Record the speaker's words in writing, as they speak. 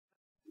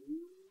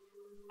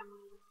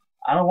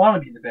I don't want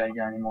to be the bad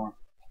guy anymore.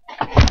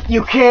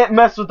 You can't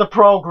mess with the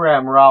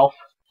program, Ralph.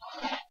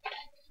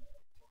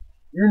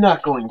 You're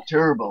not going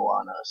turbo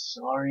on us,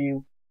 are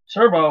you?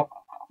 Turbo?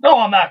 No,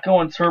 I'm not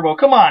going turbo.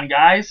 Come on,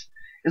 guys.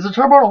 Is it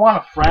turbo to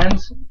want a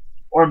friends?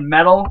 Or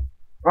metal?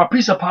 Or a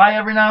piece of pie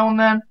every now and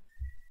then?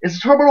 Is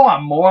it turbo to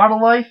want more out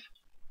of life?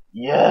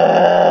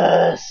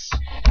 Yes!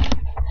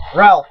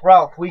 Ralph,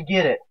 we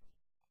get it.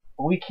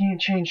 But we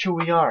can't change who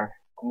we are.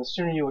 And the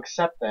sooner you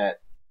accept that,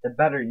 the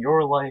better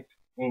your life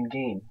and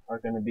game are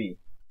going to be.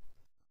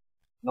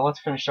 Now let's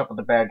finish up with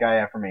the bad guy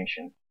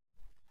affirmation.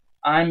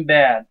 I'm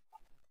bad.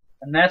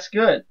 And that's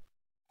good.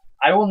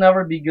 I will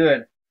never be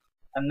good.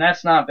 And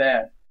that's not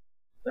bad.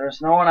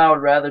 There's no one I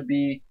would rather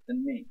be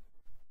than me.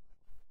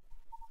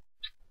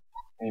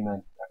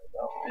 Amen.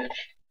 Bitch.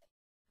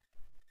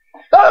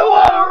 I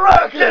want to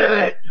rock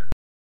it!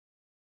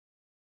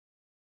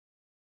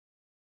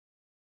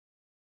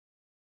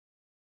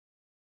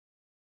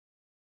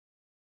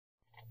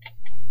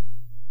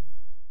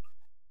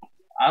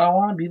 I don't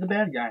want to be the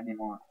bad guy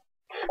anymore.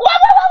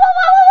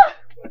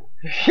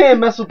 You can't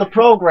mess with the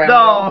program.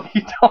 No,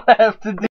 you don't have to do